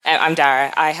I'm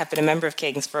Dara. I have been a member of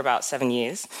Kings for about 7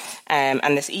 years.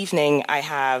 And this evening I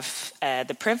have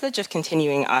the privilege of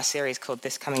continuing our series called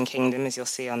This Coming Kingdom, as you'll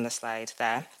see on the slide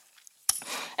there.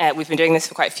 We've been doing this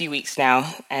for quite a few weeks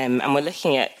now, and we're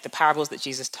looking at the parables that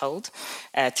Jesus told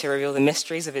to reveal the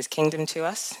mysteries of his kingdom to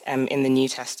us in the New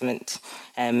Testament.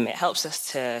 It helps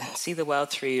us to see the world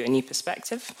through a new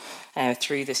perspective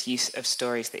through this use of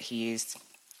stories that he used.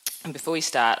 And before we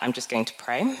start, I'm just going to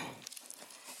pray.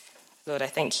 Lord, I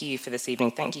thank you for this evening.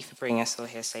 Thank you for bringing us all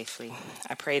here safely.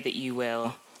 I pray that you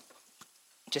will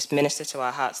just minister to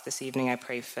our hearts this evening. I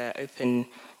pray for open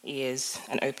ears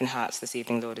and open hearts this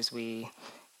evening, Lord, as we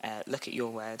look at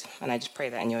your word. And I just pray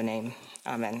that in your name.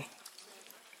 Amen.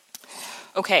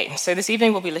 Okay, so this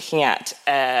evening we'll be looking at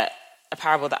a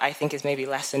parable that I think is maybe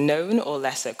lesser known or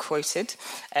lesser quoted,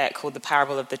 called the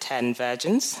Parable of the 10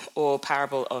 Virgins, or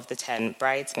Parable of the 10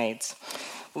 Bridesmaids.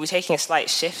 We'll be taking a slight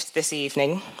shift this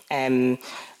evening.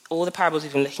 All the parables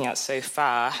we've been looking at so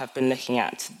far have been looking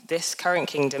at this current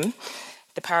kingdom.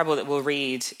 The parable that we'll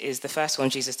read is the first one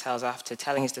Jesus tells after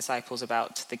telling his disciples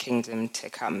about the kingdom to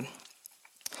come.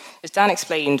 As Dan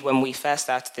explained when we first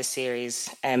started this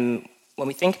series, when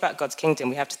we think about God's kingdom,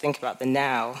 we have to think about the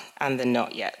now and the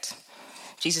not yet.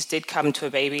 Jesus did come to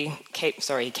he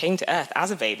came to earth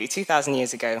as a baby 2,000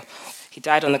 years ago. He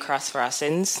died on the cross for our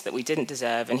sins that we didn't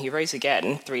deserve, and he rose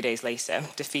again 3 days later,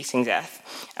 defeating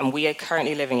death. And we are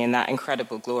currently living in that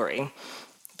incredible glory.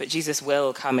 But Jesus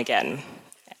will come again,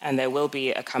 and there will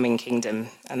be a coming kingdom,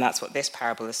 and that's what this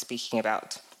parable is speaking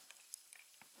about.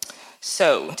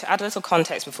 So, to add a little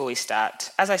context before we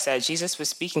start, as I said, Jesus was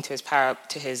speaking to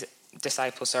his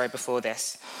disciples before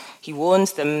this. He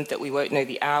warns them that we won't know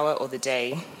the hour or the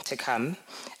day to come,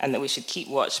 and that we should keep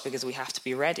watch because we have to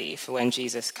be ready for when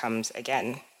Jesus comes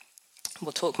again.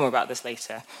 We'll talk more about this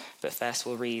later, but first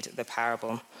we'll read the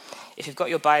parable. If you've got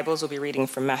your Bibles, we'll be reading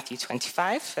from Matthew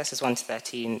 25, verses 1 to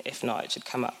 13. If not, it should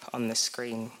come up on the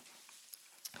screen.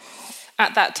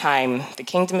 At that time, the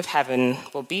kingdom of heaven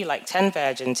will be like 10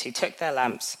 virgins who took their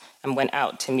lamps and went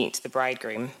out to meet the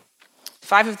bridegroom.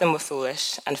 5 of them were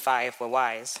foolish, and 5 were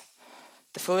wise.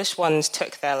 The foolish ones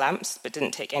took their lamps, but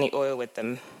didn't take any oil with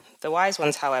them. The wise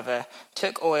ones, however,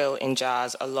 took oil in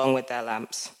jars along with their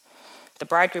lamps. The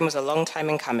bridegroom was a long time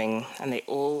in coming, and they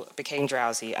all became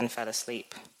drowsy and fell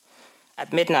asleep.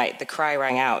 At midnight, the cry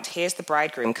rang out, "Here's the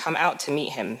bridegroom, come out to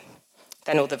meet him."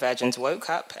 Then all the virgins woke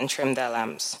up and trimmed their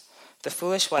lamps. The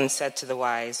foolish ones said to the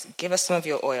wise, "Give us some of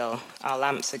your oil, our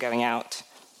lamps are going out."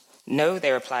 "No,"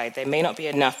 they replied, "there may not be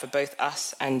enough for both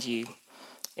us and you.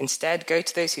 Instead, go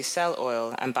to those who sell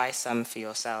oil and buy some for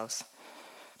yourselves."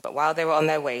 But while they were on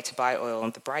their way to buy oil,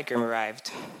 the bridegroom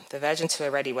arrived. The virgins who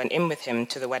were ready went in with him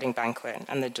to the wedding banquet,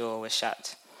 and the door was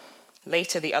shut.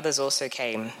 Later the others also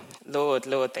came. "Lord,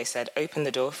 Lord," they said, "open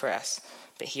the door for us."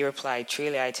 But he replied,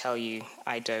 "Truly I tell you,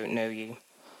 I don't know you.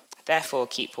 Therefore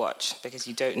keep watch, because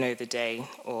you don't know the day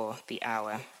or the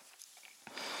hour."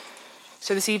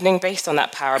 So this evening, based on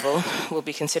that parable, we'll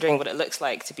be considering what it looks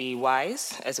like to be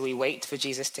wise as we wait for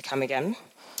Jesus to come again,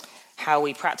 how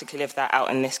we practically live that out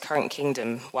in this current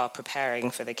kingdom while preparing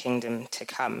for the kingdom to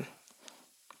come.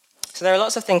 So there are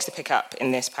lots of things to pick up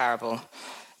in this parable.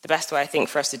 The best way, I think,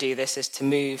 for us to do this is to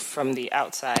move from the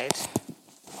outside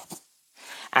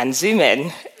and zoom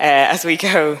in as we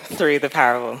go through the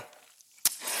parable.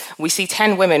 We see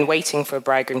 10 women waiting for a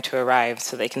bridegroom to arrive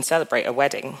so they can celebrate a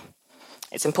wedding.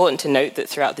 It's important to note that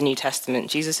throughout the New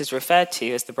Testament, Jesus is referred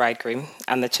to as the bridegroom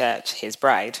and the church his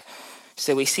bride.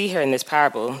 So we see here in this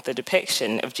parable the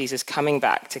depiction of Jesus coming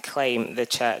back to claim the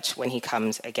church when he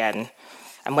comes again.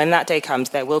 And when that day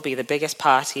comes, there will be the biggest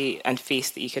party and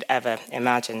feast that you could ever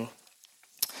imagine.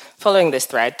 Following this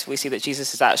thread, we see that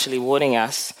Jesus is actually warning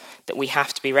us that we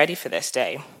have to be ready for this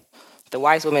day. The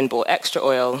wise women bought extra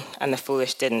oil and the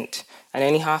foolish didn't, and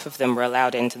only half of them were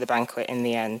allowed into the banquet in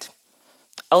the end.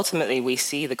 Ultimately, we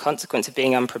see the consequence of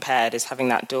being unprepared is having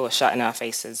that door shut in our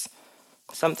faces,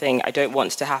 something I don't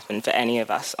want to happen for any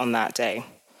of us on that day.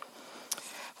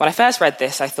 When I first read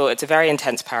this, I thought it's a very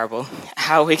intense parable.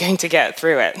 How are we going to get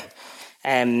through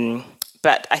it?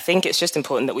 But I think it's just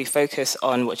important that we focus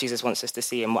on what Jesus wants us to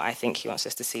see and what I think he wants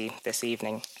us to see this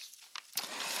evening.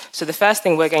 So the first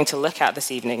thing we're going to look at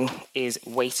this evening is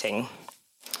waiting.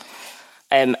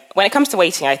 When it comes to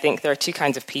waiting, I think there are 2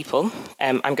 kinds of people.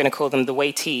 I'm going to call them the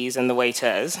waitees and the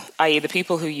waiters, i.e. the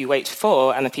people who you wait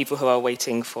for and the people who are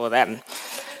waiting for them.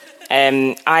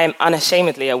 I am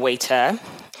unashamedly a waiter.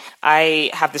 I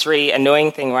have this really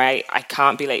annoying thing where I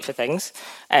can't be late for things.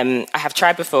 I have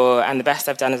tried before, and the best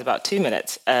I've done is about 2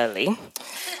 minutes early.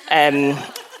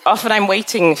 Often I'm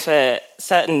waiting for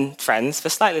certain friends for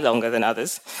slightly longer than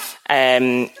others.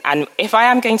 And if I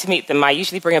am going to meet them, I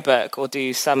usually bring a book or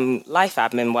do some life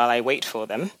admin while I wait for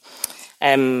them.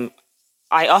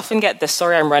 I often get the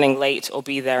sorry I'm running late or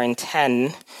be there in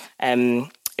 10.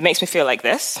 It makes me feel like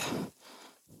this.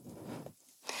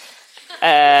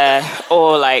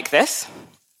 Or like this.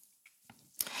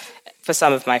 For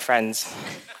some of my friends.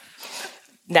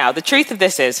 Now, the truth of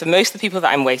this is, for most of the people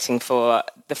that I'm waiting for,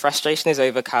 the frustration is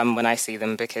overcome when I see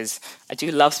them because I do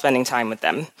love spending time with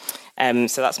them.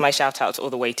 So that's my shout out to all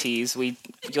the waitees.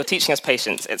 You're teaching us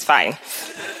patience, it's fine.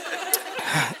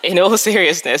 In all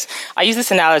seriousness, I use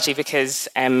this analogy because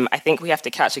I think we have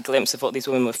to catch a glimpse of what these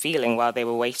women were feeling while they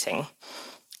were waiting.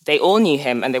 They all knew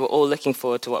him and they were all looking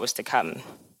forward to what was to come.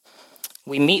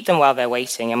 We meet them while they're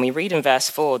waiting and we read in verse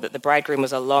 4 that the bridegroom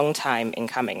was a long time in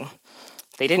coming.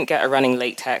 They didn't get a running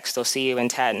late text or see you in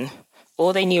 10.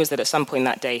 All they knew was that at some point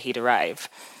that day he'd arrive.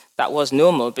 That was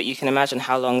normal, but you can imagine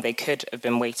how long they could have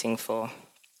been waiting for.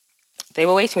 They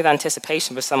were waiting with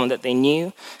anticipation for someone that they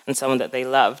knew and someone that they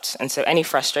loved, and so any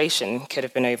frustration could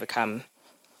have been overcome.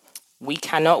 We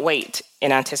cannot wait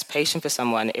in anticipation for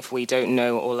someone if we don't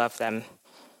know or love them.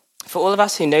 For all of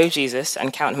us who know Jesus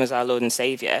and count him as our Lord and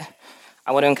Saviour,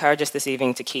 I want to encourage us this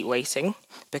evening to keep waiting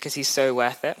because he's so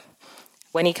worth it.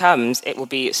 When he comes, it will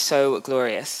be so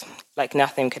glorious, like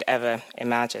nothing could ever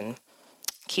imagine.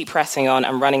 Keep pressing on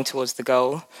and running towards the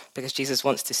goal because Jesus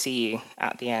wants to see you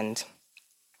at the end.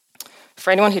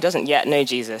 For anyone who doesn't yet know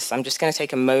Jesus, I'm just going to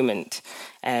take a moment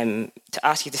to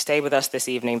ask you to stay with us this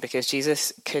evening because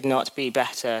Jesus could not be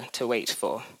better to wait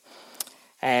for.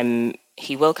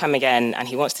 He will come again and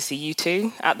he wants to see you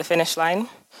too at the finish line.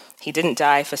 He didn't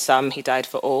die for some, he died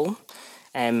for all.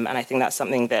 And I think that's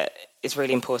something that is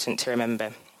really important to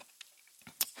remember.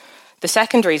 The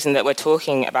second reason that we're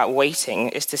talking about waiting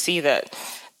is to see that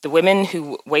the women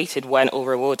who waited weren't all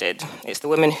rewarded. It's the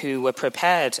women who were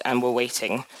prepared and were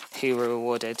waiting who were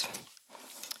rewarded.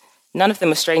 None of them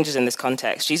were strangers in this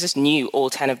context. Jesus knew all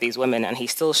 10 of these women and he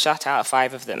still shut out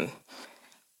 5 of them.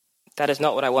 That is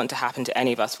not what I want to happen to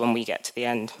any of us when we get to the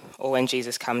end or when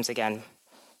Jesus comes again.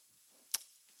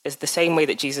 It's the same way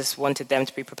that Jesus wanted them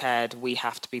to be prepared, we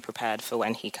have to be prepared for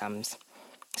when he comes.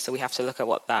 So we have to look at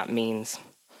what that means.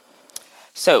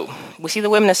 So we see the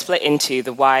women are split into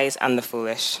the wise and the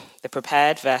foolish, the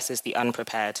prepared versus the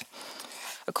unprepared.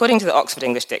 According to the Oxford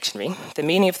English Dictionary, the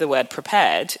meaning of the word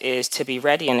prepared is to be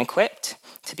ready and equipped,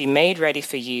 to be made ready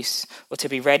for use, or to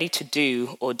be ready to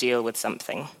do or deal with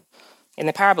something. In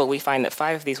the parable, we find that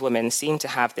 5 of these women seem to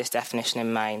have this definition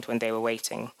in mind when they were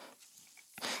waiting.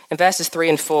 In verses 3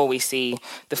 and 4, we see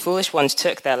the foolish ones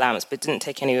took their lamps but didn't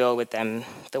take any oil with them.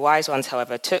 The wise ones,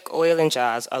 however, took oil in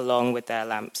jars along with their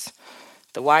lamps.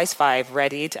 The wise 5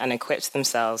 readied and equipped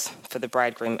themselves for the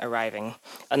bridegroom arriving.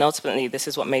 And ultimately, this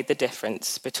is what made the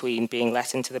difference between being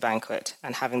let into the banquet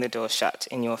and having the door shut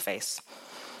in your face.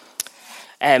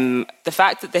 The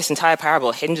fact that this entire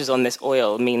parable hinges on this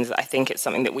oil means that I think it's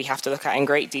something that we have to look at in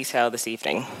great detail this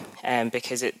evening,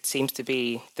 because it seems to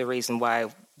be the reason why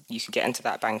you could get into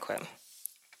that banquet.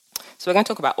 So we're going to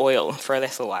talk about oil for a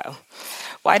little while.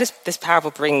 Why does this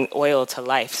parable bring oil to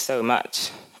life so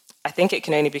much? I think it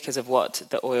can only be because of what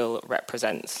the oil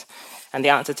represents. And the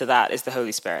answer to that is the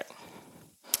Holy Spirit.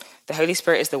 The Holy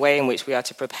Spirit is the way in which we are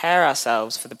to prepare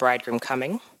ourselves for the bridegroom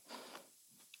coming.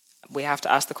 We have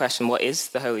to ask the question, what is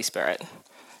the Holy Spirit?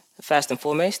 First and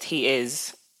foremost, he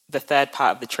is the third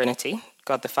part of the Trinity,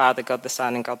 God the Father, God the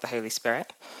Son, and God the Holy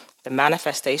Spirit. The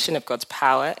manifestation of God's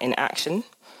power in action.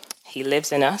 He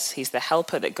lives in us. He's the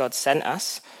helper that God sent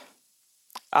us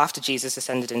after Jesus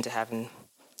ascended into heaven.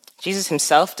 Jesus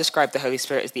himself described the Holy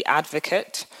Spirit as the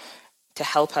advocate to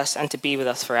help us and to be with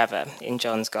us forever in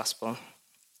John's Gospel.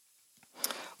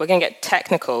 We're going to get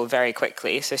technical very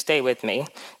quickly, so stay with me.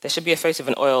 There should be a photo of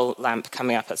an oil lamp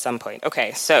coming up at some point.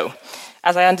 Okay, so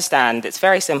as I understand, it's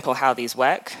very simple how these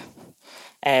work.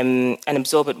 An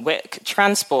absorbent wick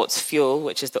transports fuel,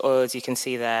 which is the oil as you can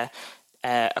see there,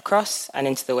 across and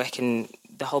into the wick. And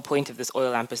the whole point of this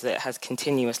oil lamp is that it has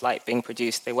continuous light being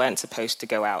produced. They weren't supposed to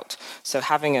go out. So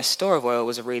having a store of oil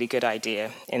was a really good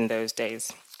idea in those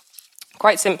days.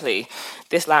 Quite simply,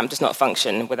 this lamp does not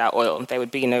function without oil. There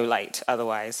would be no light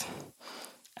otherwise.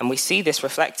 And we see this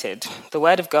reflected. The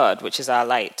Word of God, which is our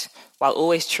light, while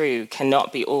always true,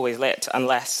 cannot be always lit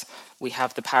unless we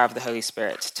have the power of the Holy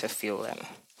Spirit to fuel it.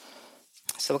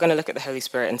 So we're going to look at the Holy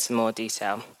Spirit in some more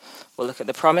detail. We'll look at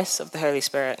the promise of the Holy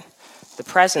Spirit, the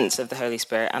presence of the Holy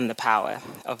Spirit, and the power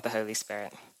of the Holy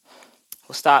Spirit.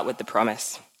 We'll start with the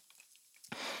promise.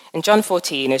 In John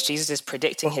 14, as Jesus is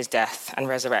predicting his death and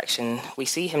resurrection, we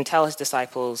see him tell his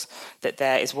disciples that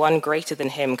there is one greater than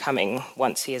him coming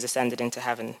once he has ascended into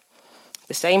heaven.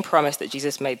 The same promise that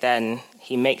Jesus made then,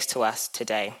 he makes to us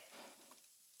today.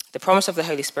 The promise of the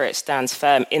Holy Spirit stands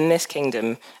firm in this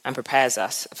kingdom and prepares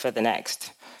us for the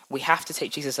next. We have to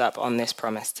take Jesus up on this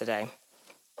promise today.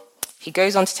 He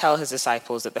goes on to tell his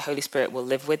disciples that the Holy Spirit will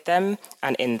live with them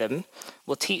and in them,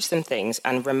 will teach them things,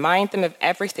 and remind them of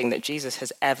everything that Jesus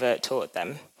has ever taught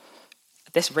them.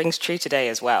 This rings true today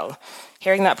as well.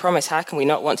 Hearing that promise, how can we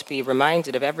not want to be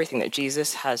reminded of everything that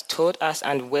Jesus has taught us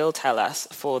and will tell us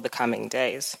for the coming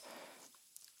days?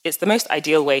 It's the most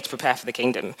ideal way to prepare for the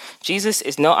kingdom. Jesus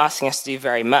is not asking us to do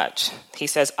very much. He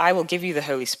says, I will give you the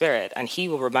Holy Spirit, and he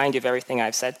will remind you of everything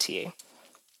I've said to you.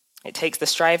 It takes the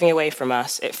striving away from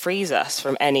us. It frees us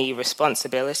from any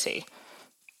responsibility.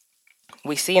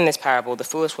 We see in this parable the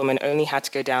foolish woman only had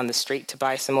to go down the street to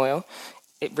buy some oil.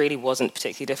 It really wasn't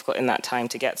particularly difficult in that time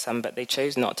to get some, but they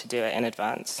chose not to do it in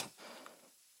advance.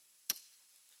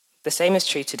 The same is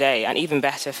true today, and even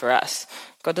better for us.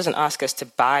 God doesn't ask us to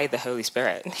buy the Holy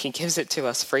Spirit. He gives it to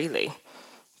us freely.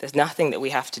 There's nothing that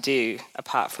we have to do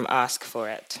apart from ask for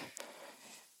it.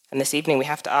 And this evening we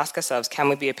have to ask ourselves, can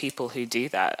we be a people who do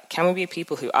that? Can we be a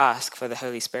people who ask for the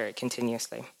Holy Spirit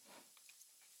continuously?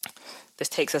 This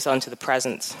takes us on to the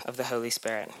presence of the Holy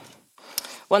Spirit.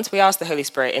 Once we ask the Holy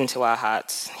Spirit into our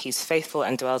hearts, he's faithful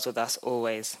and dwells with us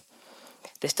always.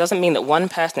 This doesn't mean that one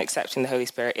person accepting the Holy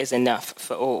Spirit is enough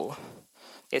for all.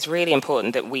 It's really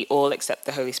important that we all accept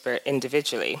the Holy Spirit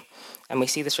individually, and we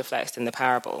see this reflected in the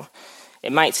parable.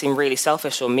 It might seem really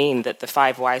selfish or mean that the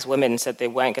 5 wise women said they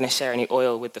weren't going to share any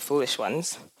oil with the foolish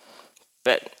ones.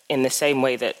 But in the same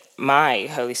way that my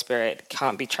Holy Spirit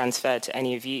can't be transferred to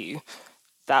any of you,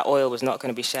 that oil was not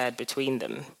going to be shared between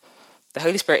them. The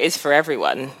Holy Spirit is for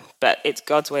everyone, but it's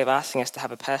God's way of asking us to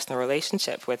have a personal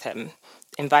relationship with him,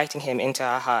 inviting him into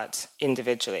our hearts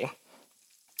individually.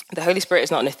 The Holy Spirit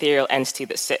is not an ethereal entity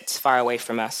that sits far away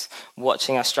from us,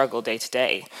 watching us struggle day to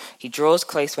day. He draws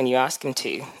close when you ask him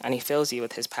to, and he fills you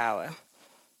with his power.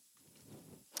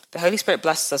 The Holy Spirit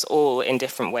blesses us all in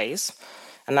different ways,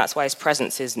 and that's why his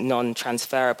presence is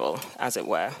non-transferable, as it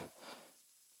were.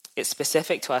 It's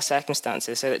specific to our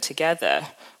circumstances, so that together,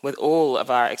 with all of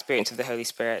our experience of the Holy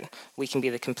Spirit, we can be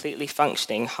the completely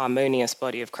functioning, harmonious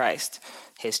body of Christ,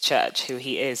 his church, who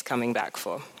he is coming back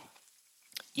for.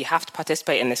 You have to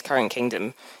participate in this current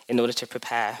kingdom in order to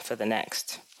prepare for the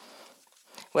next.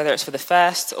 Whether it's for the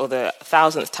first or the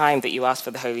 1,000th time that you ask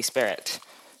for the Holy Spirit,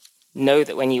 know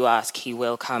that when you ask, he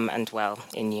will come and dwell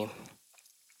in you.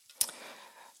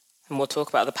 And we'll talk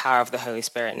about the power of the Holy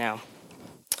Spirit now.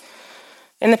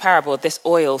 In the parable, this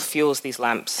oil fuels these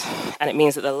lamps, and it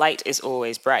means that the light is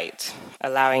always bright,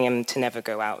 allowing him to never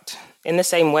go out. In the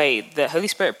same way, the Holy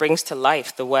Spirit brings to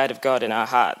life the word of God in our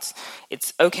hearts.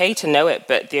 It's okay to know it,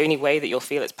 but the only way that you'll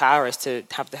feel its power is to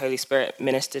have the Holy Spirit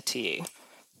minister to you.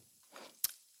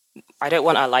 I don't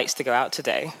want our lights to go out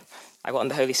today. I want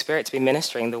the Holy Spirit to be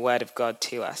ministering the word of God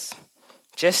to us.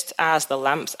 Just as the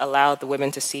lamps allowed the women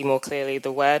to see more clearly,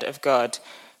 the word of God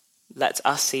lets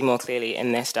us see more clearly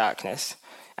in this darkness.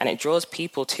 And it draws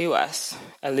people to us,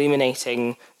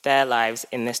 illuminating their lives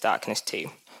in this darkness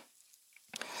too.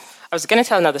 I was going to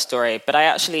tell another story, but I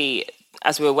actually,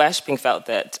 as we were worshipping, felt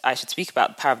that I should speak about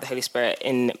the power of the Holy Spirit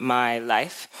in my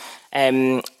life.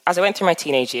 As I went through my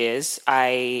teenage years,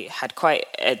 I had quite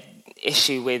an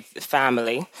issue with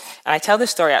family. And I tell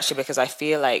this story actually because I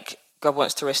feel like God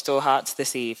wants to restore hearts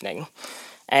this evening.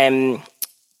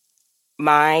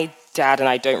 My dad and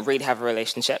I don't really have a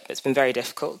relationship. It's been very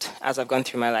difficult as I've gone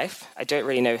through my life. I don't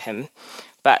really know him.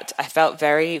 But I felt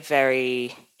very,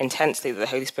 very intensely that the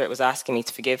Holy Spirit was asking me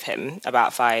to forgive him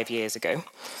about 5 years ago.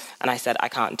 And I said, I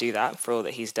can't do that for all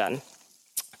that he's done.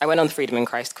 I went on the Freedom in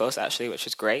Christ course, actually, which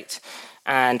was great.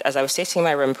 And as I was sitting in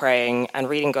my room praying and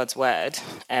reading God's word,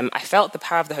 I felt the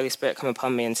power of the Holy Spirit come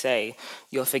upon me and say,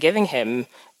 you're forgiving him,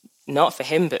 not for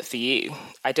him, but for you.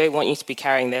 I don't want you to be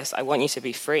carrying this. I want you to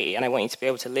be free, and I want you to be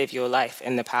able to live your life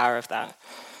in the power of that.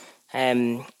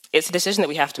 It's a decision that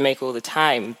we have to make all the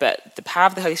time, but the power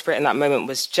of the Holy Spirit in that moment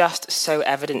was just so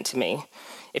evident to me.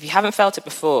 If you haven't felt it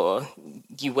before,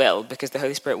 you will, because the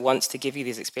Holy Spirit wants to give you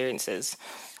these experiences.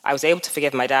 I was able to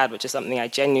forgive my dad, which is something I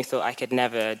genuinely thought I could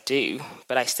never do,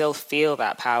 but I still feel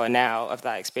that power now of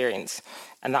that experience,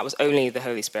 and that was only the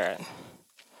Holy Spirit.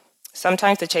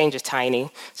 Sometimes the change is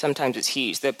tiny, sometimes it's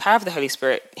huge. The power of the Holy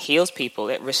Spirit heals people,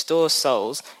 it restores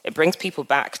souls, it brings people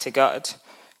back to God.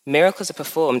 Miracles are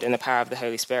performed in the power of the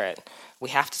Holy Spirit. We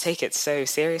have to take it so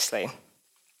seriously.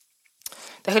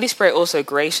 The Holy Spirit also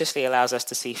graciously allows us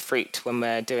to see fruit when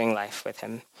we're doing life with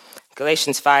him.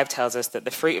 Galatians 5 tells us that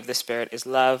the fruit of the Spirit is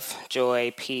love,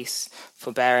 joy, peace,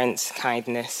 forbearance,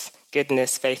 kindness,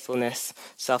 goodness, faithfulness,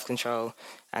 self-control,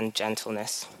 and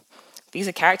gentleness. These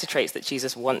are character traits that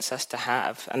Jesus wants us to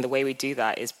have, and the way we do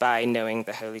that is by knowing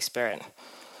the Holy Spirit.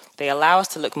 They allow us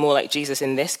to look more like Jesus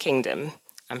in this kingdom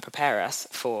and prepare us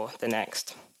for the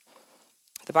next.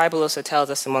 The Bible also tells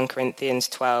us in 1 Corinthians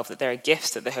 12 that there are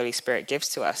gifts that the Holy Spirit gives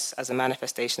to us as a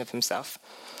manifestation of himself.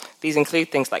 These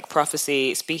include things like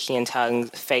prophecy, speaking in tongues,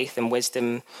 faith, and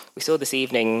wisdom. We saw this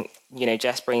evening,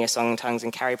 Jess bring a song in tongues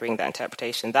and Carrie bring that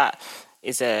interpretation. That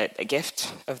is a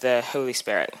gift of the Holy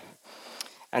Spirit.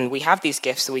 And we have these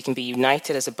gifts so we can be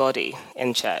united as a body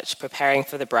in church, preparing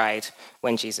for the bride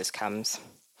when Jesus comes.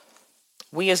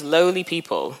 We as lowly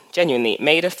people, genuinely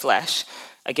made of flesh,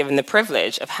 are given the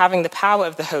privilege of having the power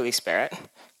of the Holy Spirit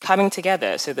coming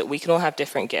together so that we can all have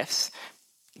different gifts,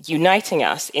 uniting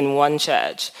us in one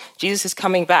church. Jesus is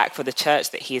coming back for the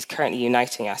church that he is currently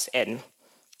uniting us in.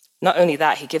 Not only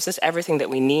that, he gives us everything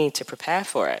that we need to prepare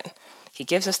for it. He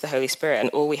gives us the Holy Spirit, and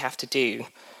all we have to do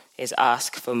is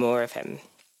ask for more of him.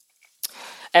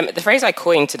 The phrase I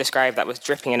coined to describe that was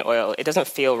dripping in oil. It doesn't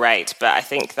feel right, but I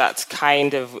think that's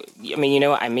you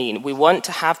know what I mean. We want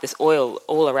to have this oil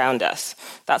all around us.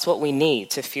 That's what we need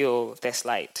to fuel this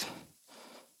light.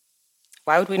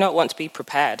 Why would we not want to be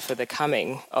prepared for the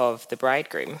coming of the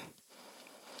bridegroom?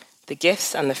 The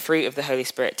gifts and the fruit of the Holy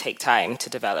Spirit take time to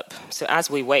develop. So as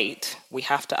we wait, we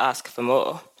have to ask for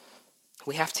more.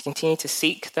 We have to continue to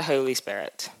seek the Holy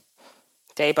Spirit,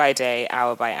 day by day,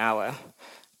 hour by hour.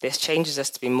 This changes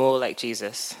us to be more like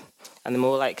Jesus, and the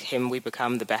more like him we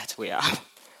become, the better we are.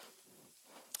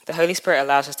 The Holy Spirit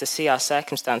allows us to see our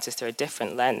circumstances through a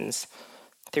different lens.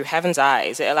 Through heaven's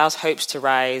eyes, it allows hopes to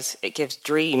rise. It gives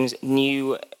dreams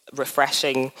new,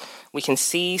 refreshing. We can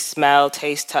see, smell,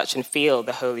 taste, touch, and feel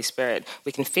the Holy Spirit.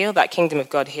 We can feel that kingdom of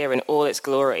God here in all its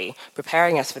glory,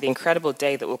 preparing us for the incredible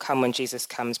day that will come when Jesus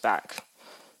comes back.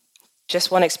 Just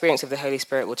one experience of the Holy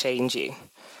Spirit will change you.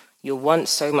 You'll want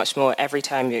so much more every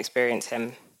time you experience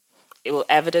him. It will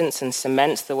evidence and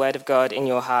cement the word of God in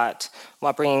your heart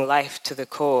while bringing life to the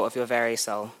core of your very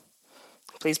soul.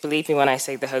 Please believe me when I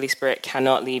say the Holy Spirit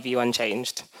cannot leave you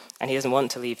unchanged, and he doesn't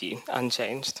want to leave you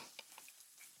unchanged.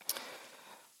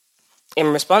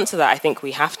 In response to that, I think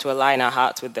we have to align our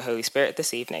hearts with the Holy Spirit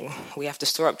this evening. We have to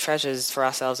store up treasures for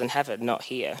ourselves in heaven, not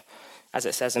here, as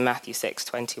it says in Matthew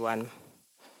 6:21.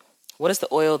 What is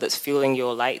the oil that's fueling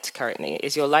your light currently?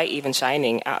 Is your light even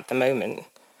shining at the moment?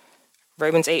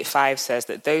 Romans 8:5 says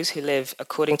that those who live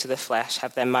according to the flesh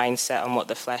have their mind set on what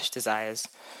the flesh desires,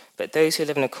 but those who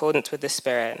live in accordance with the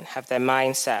Spirit have their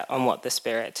mind set on what the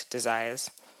Spirit desires.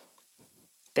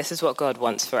 This is what God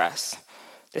wants for us.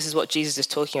 This is what Jesus is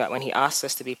talking about when he asks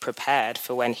us to be prepared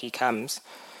for when he comes,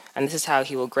 and this is how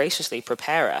he will graciously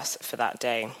prepare us for that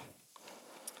day.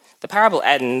 The parable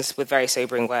ends with very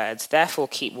sobering words. Therefore,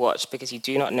 keep watch, because you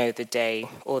do not know the day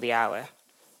or the hour.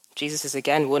 Jesus is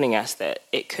again warning us that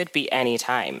it could be any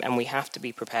time, and we have to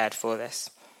be prepared for this.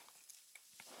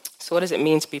 So what does it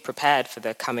mean to be prepared for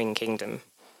the coming kingdom?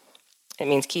 It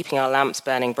means keeping our lamps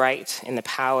burning bright in the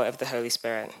power of the Holy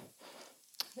Spirit.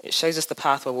 It shows us the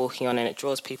path we're walking on, and it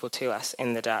draws people to us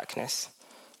in the darkness.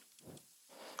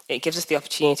 It gives us the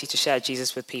opportunity to share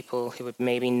Jesus with people who would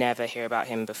maybe never hear about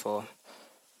him before.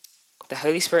 The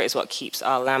Holy Spirit is what keeps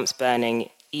our lamps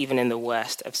burning even in the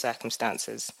worst of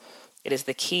circumstances. It is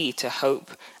the key to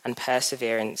hope and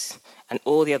perseverance and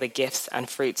all the other gifts and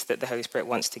fruits that the Holy Spirit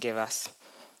wants to give us.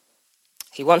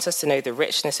 He wants us to know the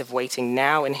richness of waiting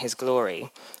now in his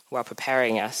glory while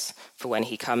preparing us for when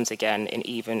he comes again in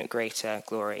even greater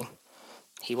glory.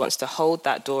 He wants to hold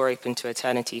that door open to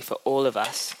eternity for all of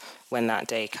us when that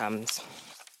day comes.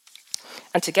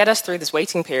 And to get us through this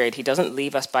waiting period, he doesn't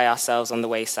leave us by ourselves on the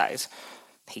wayside.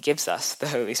 He gives us the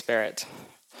Holy Spirit.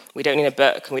 We don't need a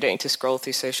book, and we don't need to scroll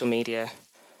through social media.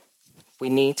 We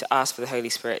need to ask for the Holy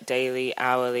Spirit daily,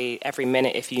 hourly, every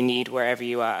minute if you need, wherever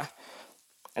you are.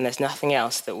 And there's nothing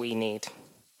else that we need.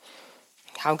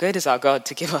 How good is our God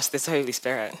to give us this Holy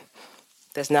Spirit?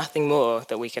 There's nothing more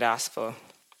that we could ask for.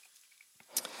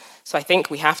 So I think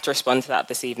we have to respond to that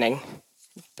this evening.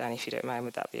 Danny, if you don't mind,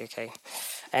 would that be okay?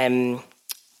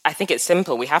 I think it's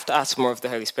simple. We have to ask for more of the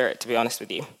Holy Spirit, to be honest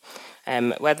with you.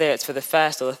 Whether it's for the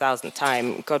first or the 1,000th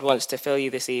time, God wants to fill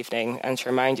you this evening and to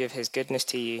remind you of his goodness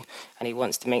to you, and he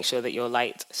wants to make sure that your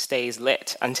light stays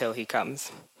lit until he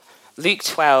comes. Luke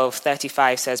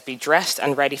 12:35 says, "Be dressed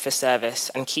and ready for service,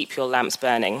 and keep your lamps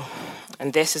burning."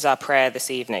 And this is our prayer this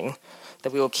evening,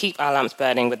 that we will keep our lamps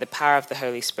burning with the power of the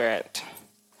Holy Spirit.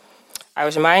 I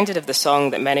was reminded of the song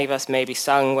that many of us maybe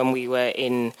sung when we were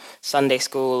in Sunday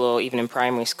school or even in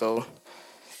primary school.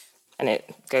 And it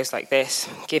goes like this: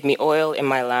 give me oil in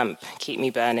my lamp, keep me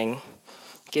burning.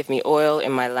 Give me oil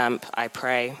in my lamp, I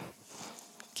pray.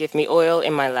 Give me oil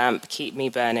in my lamp, keep me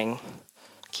burning.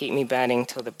 Keep me burning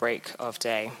till the break of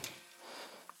day.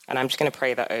 And I'm just going to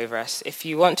pray that over us. If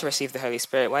you want to receive the Holy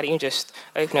Spirit, why don't you just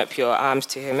open up your arms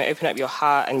to him, open up your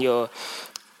heart and your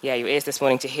ears this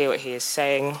morning to hear what he is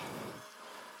saying.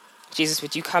 Jesus,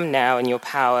 would you come now in your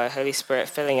power, Holy Spirit,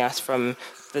 filling us from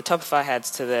the top of our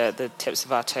heads to the tips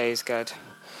of our toes, God.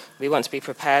 We want to be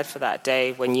prepared for that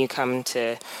day when you come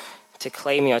to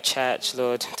claim your church,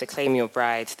 Lord, to claim your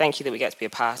bride. Thank you that we get to be a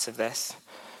part of this.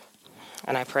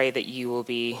 And I pray that you will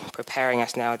be preparing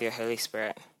us now with your Holy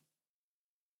Spirit.